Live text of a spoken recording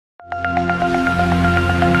Good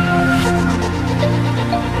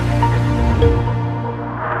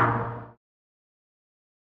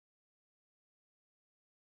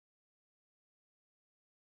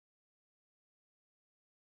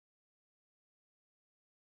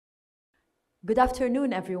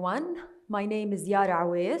afternoon, everyone. My name is Yara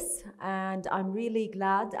Oweis, and I'm really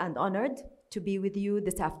glad and honored to be with you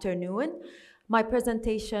this afternoon. My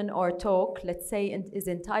presentation or talk, let's say, is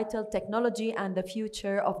entitled Technology and the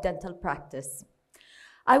Future of Dental Practice.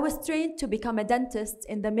 I was trained to become a dentist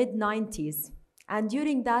in the mid-90s, and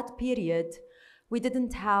during that period, we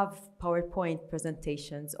didn't have PowerPoint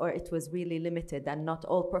presentations, or it was really limited, and not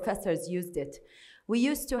all professors used it. We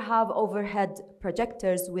used to have overhead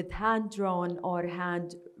projectors with hand-drawn or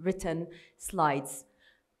hand-written slides.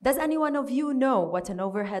 Does anyone of you know what an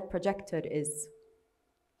overhead projector is?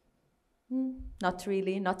 Not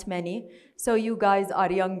really, not many. So you guys are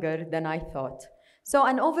younger than I thought. So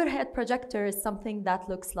an overhead projector is something that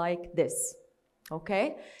looks like this,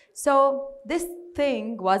 okay? So this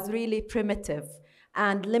thing was really primitive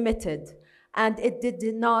and limited, and it did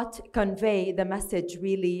not convey the message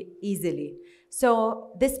really easily.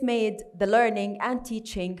 So this made the learning and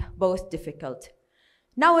teaching both difficult.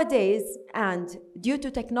 Nowadays, and due to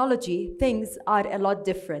technology, things are a lot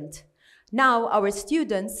different. Now our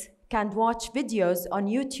students can watch videos on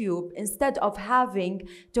YouTube instead of having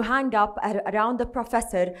to hang up around the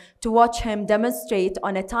professor to watch him demonstrate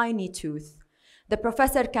on a tiny tooth. The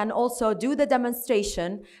professor can also do the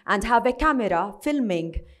demonstration and have a camera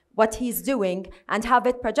filming what he's doing and have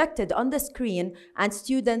it projected on the screen, and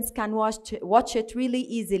students can watch it really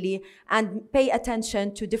easily and pay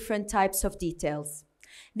attention to different types of details.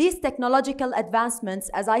 These technological advancements,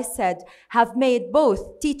 as I said, have made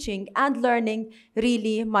both teaching and learning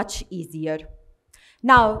really much easier.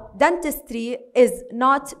 Now, dentistry is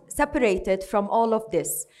not separated from all of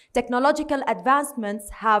this. Technological advancements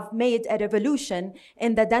have made a revolution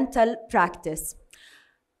in the dental practice.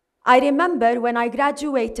 I remember when I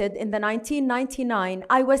graduated in the 1999,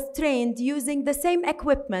 I was trained using the same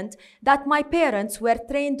equipment that my parents were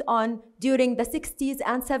trained on during the 60s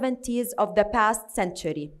and 70s of the past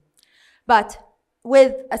century, but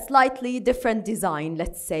with a slightly different design,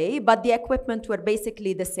 let's say, but the equipment were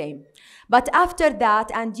basically the same. But after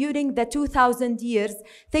that, and during the 2000 years,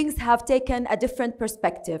 things have taken a different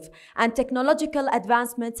perspective, and technological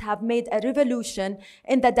advancements have made a revolution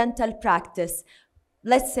in the dental practice.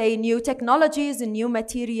 Let's say new technologies and new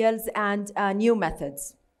materials and new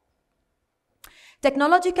methods.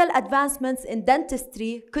 Technological advancements in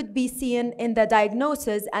dentistry could be seen in the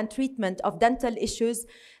diagnosis and treatment of dental issues,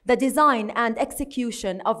 the design and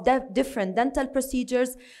execution of different dental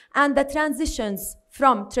procedures, and the transitions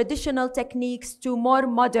from traditional techniques to more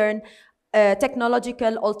modern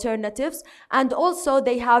technological alternatives. And also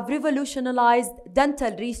they have revolutionized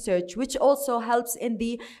dental research, which also helps in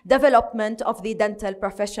the development of the dental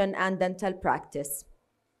profession and dental practice.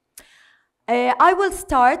 I will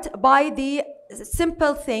start by the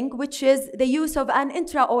simple thing, which is the use of an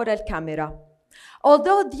intraoral camera.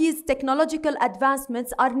 Although these technological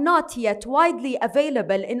advancements are not yet widely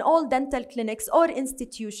available in all dental clinics or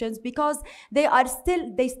institutions because they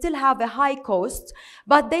still have a high cost,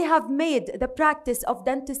 but they have made the practice of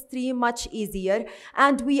dentistry much easier,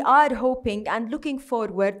 and we are hoping and looking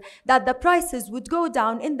forward that the prices would go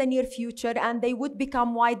down in the near future and they would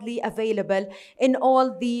become widely available in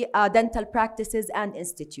all the dental practices and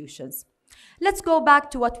institutions. Let's go back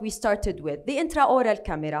to what we started with, the intraoral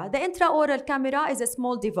camera. The intraoral camera is a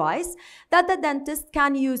small device that the dentist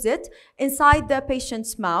can use it inside the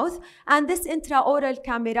patient's mouth, and this intraoral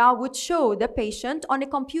camera would show the patient on a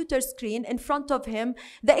computer screen in front of him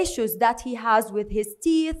the issues that he has with his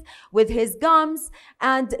teeth, with his gums,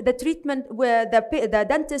 and the treatment where the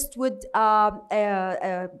dentist would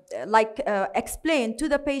explain to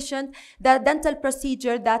the patient the dental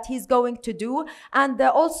procedure that he's going to do, and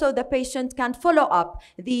also the patient can follow up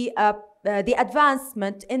the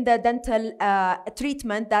advancement in the dental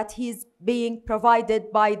treatment that he's being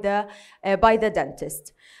provided by the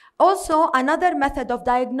dentist. Also, another method of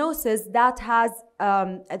diagnosis that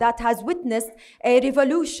has witnessed a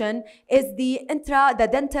revolution is the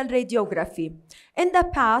dental radiography. In the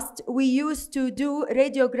past, we used to do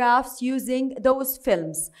radiographs using those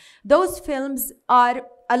films. Those films are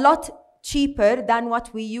a lot cheaper than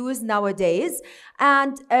what we use nowadays,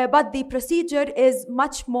 but the procedure is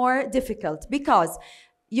much more difficult because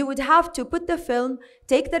you would have to put the film,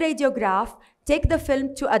 take the radiograph, take the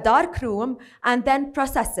film to a dark room, and then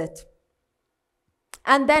process it.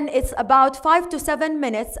 And then it's about 5 to 7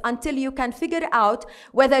 minutes until you can figure out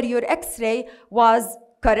whether your X-ray was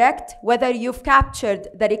correct, whether you've captured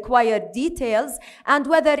the required details, and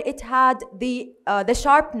whether it had the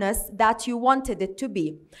sharpness that you wanted it to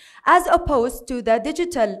be, as opposed to the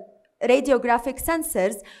digital radiographic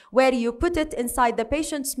sensors, where you put it inside the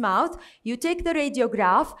patient's mouth, you take the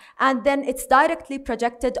radiograph, and then it's directly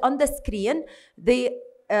projected on the screen. The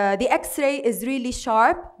X-ray is really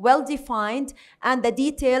sharp, well-defined, and the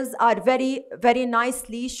details are very, very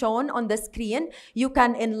nicely shown on the screen. You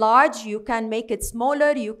can enlarge, you can make it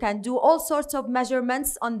smaller, you can do all sorts of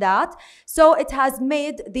measurements on that. So it has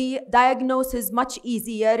made the diagnosis much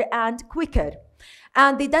easier and quicker.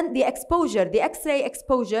 And the exposure, the X-ray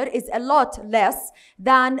exposure, is a lot less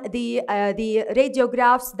than the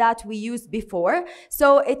radiographs that we used before.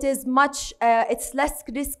 So it is it's less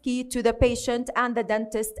risky to the patient and the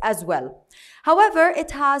dentist as well. However,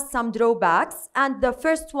 it has some drawbacks, and the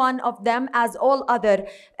first one of them, as all other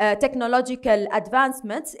technological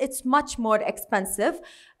advancements, it's much more expensive.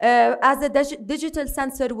 As a digital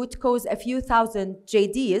sensor would cost a few thousand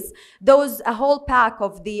JDs, a whole pack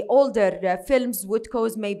of the older films would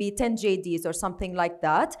cost maybe 10 JDs or something like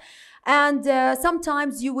that. And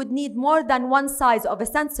sometimes you would need more than one size of a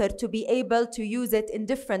sensor to be able to use it in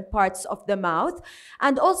different parts of the mouth.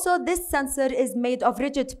 And also, this sensor is made of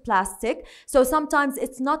rigid plastic, so sometimes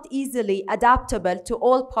it's not easily adaptable to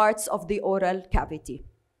all parts of the oral cavity.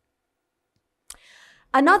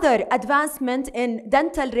 Another advancement in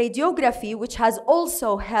dental radiography, which has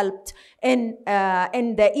also helped in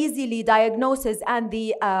the easily diagnosis and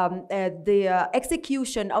the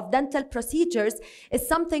execution of dental procedures, is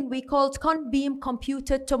something we call con-beam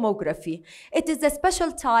computed tomography. It is a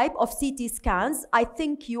special type of CT scans. I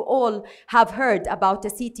think you all have heard about a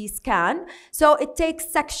CT scan. So it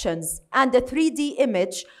takes sections and a 3D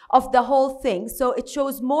image of the whole thing. So it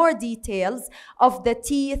shows more details of the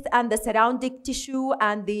teeth and the surrounding tissue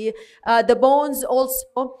and the bones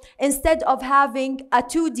also, instead of having a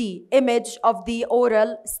 2D image of the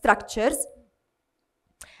oral structures.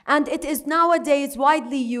 And it is nowadays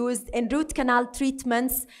widely used in root canal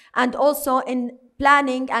treatments and also in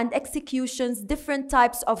planning and executions, different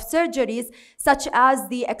types of surgeries, such as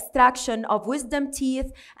the extraction of wisdom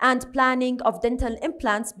teeth and planning of dental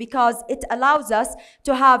implants, because it allows us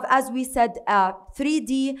to have, as we said, a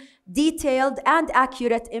 3D detailed and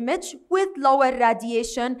accurate image with lower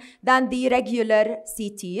radiation than the regular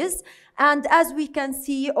CTs. And as we can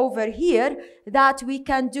see over here, that we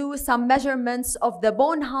can do some measurements of the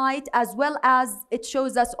bone height, as well as it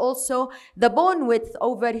shows us also the bone width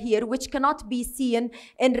over here, which cannot be seen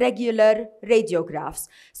in regular radiographs.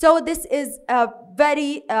 So this is a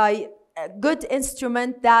very good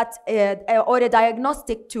instrument that, or a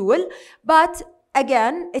diagnostic tool, but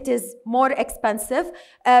again, it is more expensive.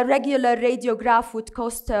 A regular radiograph would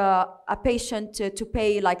cost a patient to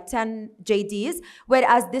pay like 10 JDs,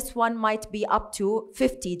 whereas this one might be up to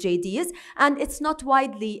 50 JDs. And it's not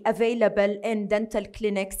widely available in dental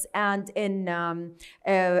clinics and in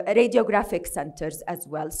radiographic centers as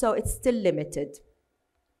well. So it's still limited.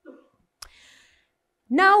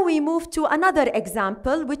 Now we move to another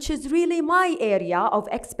example, which is really my area of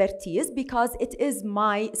expertise because it is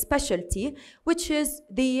my specialty, which is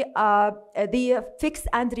the fixed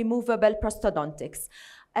and removable prosthodontics.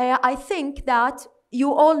 I think that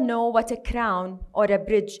you all know what a crown or a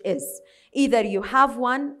bridge is. Either you have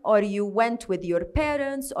one or you went with your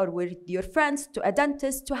parents or with your friends to a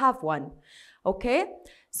dentist to have one, okay?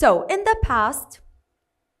 So in the past,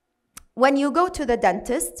 when you go to the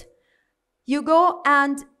dentist, you go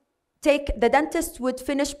and the dentist would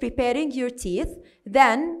finish preparing your teeth.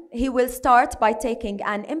 Then he will start by taking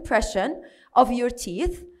an impression of your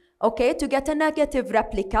teeth, okay, to get a negative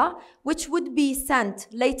replica, which would be sent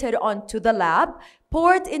later on to the lab,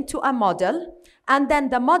 poured into a model, and then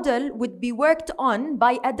the model would be worked on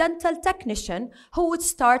by a dental technician who would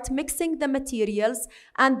start mixing the materials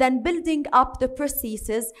and then building up the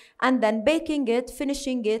prosthesis and then baking it,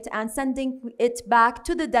 finishing it, and sending it back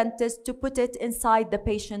to the dentist to put it inside the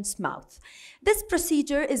patient's mouth. This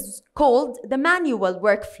procedure is called the manual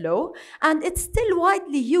workflow, and it's still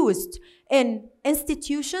widely used in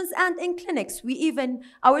institutions and in clinics.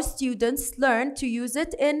 Our students learn to use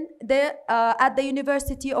it at the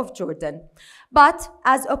University of Jordan. But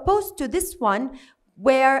as opposed to this one,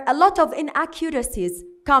 where a lot of inaccuracies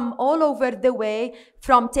come all over the way,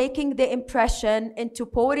 from taking the impression into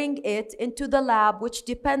pouring it into the lab, which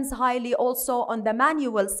depends highly also on the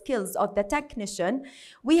manual skills of the technician,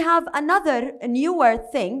 we have another newer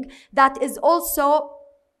thing that is also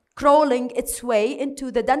crawling its way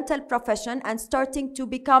into the dental profession and starting to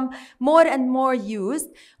become more and more used,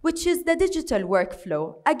 which is the digital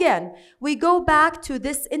workflow. Again, we go back to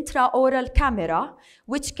this intraoral camera,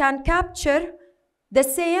 which can capture the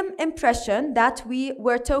same impression that we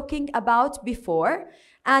were talking about before,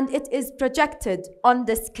 and it is projected on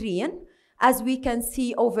the screen, as we can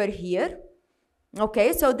see over here.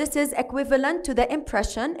 Okay, so this is equivalent to the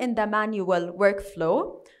impression in the manual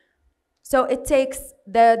workflow. So it takes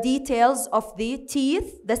the details of the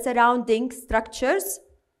teeth, the surrounding structures.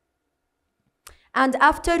 And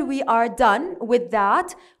after we are done with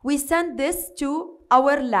that, we send this to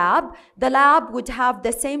our lab. The lab would have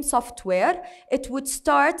the same software. It would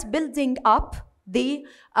start building up the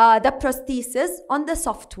prosthesis on the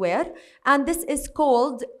software, and this is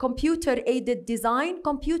called computer-aided design,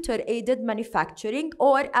 computer-aided manufacturing,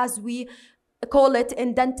 or as we call it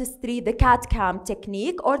in dentistry, the CAD/CAM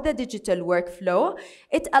technique or the digital workflow.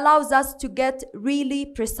 It allows us to get really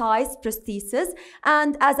precise prosthesis,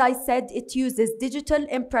 and as I said, it uses digital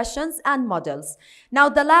impressions and models. Now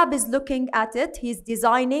the lab is looking at it. He's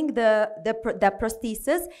designing the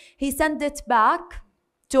prosthesis. He sends it back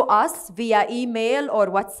to us via email or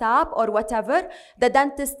WhatsApp or whatever. The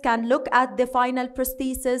dentist can look at the final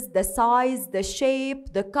prosthesis, the size, the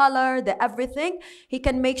shape, the color, the everything. He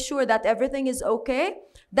can make sure that everything is okay.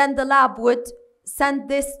 Then the lab would send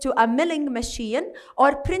this to a milling machine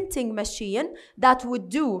or printing machine that would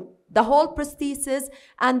do the whole prosthesis,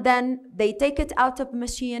 and then they take it out of the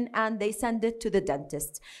machine and they send it to the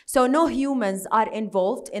dentist. So no humans are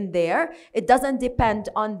involved in there. It doesn't depend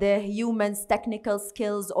on the human's technical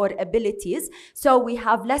skills or abilities. So we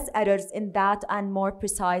have less errors in that and more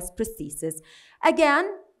precise prosthesis. Again,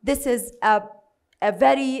 this is a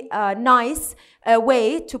very nice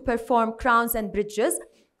way to perform crowns and bridges.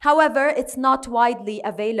 However, it's not widely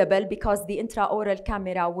available because the intraoral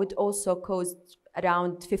camera would also cost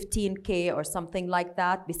around 15K or something like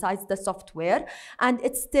that, besides the software, and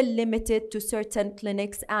it's still limited to certain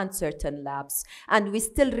clinics and certain labs, and we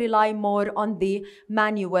still rely more on the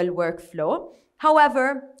manual workflow.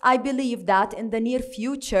 However, I believe that in the near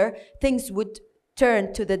future, things would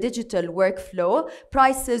turn to the digital workflow.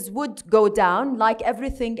 Prices would go down like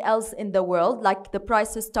everything else in the world, like the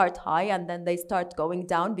prices start high and then they start going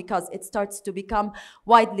down because it starts to become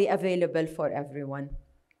widely available for everyone.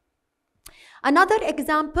 Another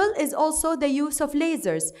example is also the use of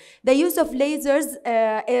lasers. The use of lasers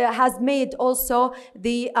has made also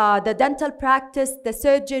the dental practice, the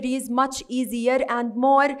surgeries much easier and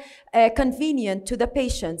more convenient to the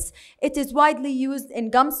patients. It is widely used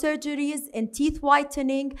in gum surgeries, in teeth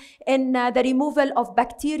whitening, in the removal of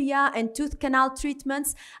bacteria and tooth canal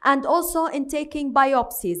treatments, and also in taking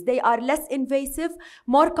biopsies. They are less invasive,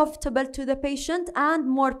 more comfortable to the patient, and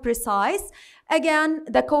more precise. Again,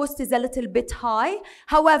 the cost is a little bit high.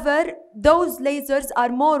 However, those lasers are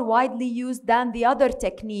more widely used than the other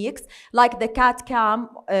techniques, like the CAD/CAM,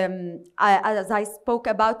 as I spoke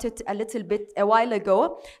about it a little bit a while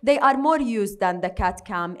ago. They are more used than the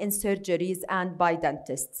CAD/CAM in surgeries and by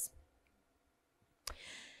dentists.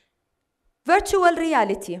 Virtual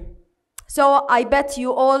reality. So I bet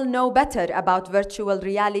you all know better about virtual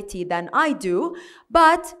reality than I do,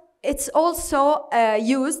 but it's also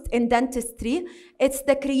used in dentistry. It's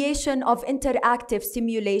the creation of interactive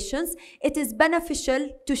simulations. It is beneficial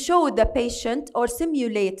to show the patient or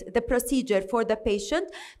simulate the procedure for the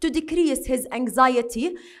patient to decrease his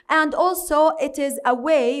anxiety. And also it is a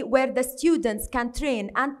way where the students can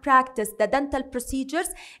train and practice the dental procedures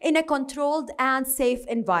in a controlled and safe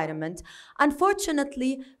environment.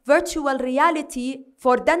 Unfortunately, virtual reality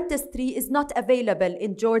for dentistry is not available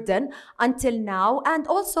in Jordan until now, and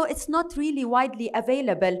also it's not really widely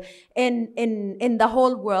available in the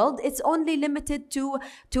whole world. It's only limited to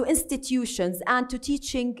institutions and to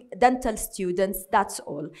teaching dental students, that's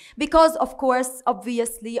all. Because of course,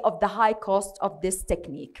 obviously, of the high cost of this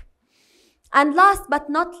technique. And last but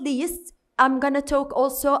not least, I'm gonna talk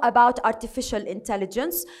also about artificial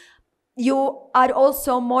intelligence. You are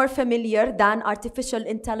also more familiar than artificial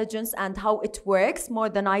intelligence and how it works more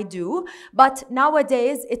than I do. But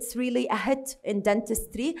nowadays, it's really a hit in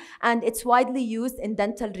dentistry and it's widely used in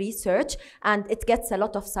dental research and it gets a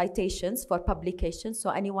lot of citations for publications. So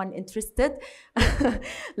anyone interested,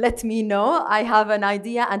 let me know. I have an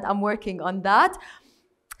idea and I'm working on that.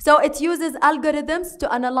 So it uses algorithms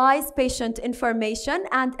to analyze patient information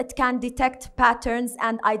and it can detect patterns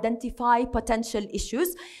and identify potential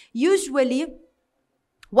issues. Usually,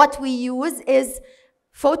 what we use is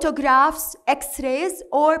photographs, x-rays,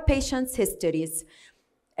 or patients' histories.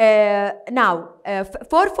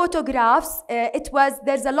 For photographs,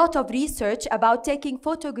 there's a lot of research about taking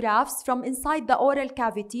photographs from inside the oral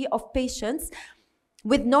cavity of patients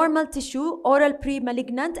with normal tissue, oral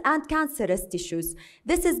pre-malignant, and cancerous tissues.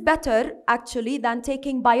 This is better, actually, than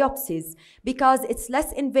taking biopsies because it's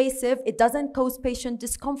less invasive, it doesn't cause patient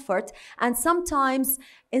discomfort, and sometimes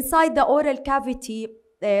inside the oral cavity,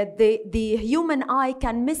 the human eye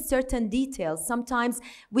can miss certain details. Sometimes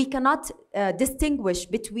we cannot distinguish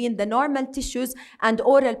between the normal tissues and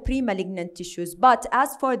oral pre-malignant tissues. But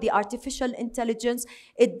as for the artificial intelligence,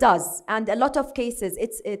 it does. And a lot of cases,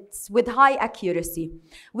 it's with high accuracy.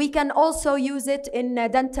 We can also use it in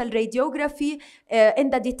dental radiography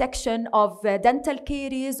in the detection of dental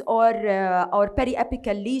caries or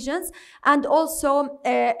periapical lesions. And also,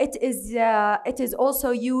 it is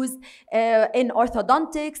also used in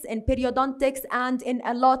orthodontics, in periodontics, and in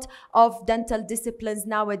a lot of dental disciplines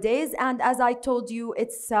nowadays. And as I told you,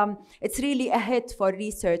 it's really a hit for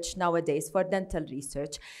research nowadays, for dental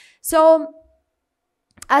research. So,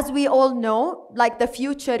 as we all know, like, the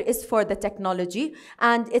future is for the technology,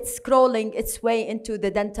 and it's crawling its way into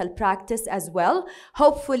the dental practice as well.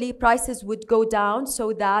 Hopefully, prices would go down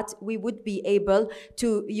so that we would be able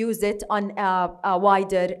to use it on a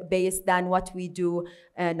wider base than what we do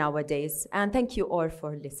nowadays. And thank you all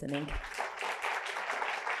for listening.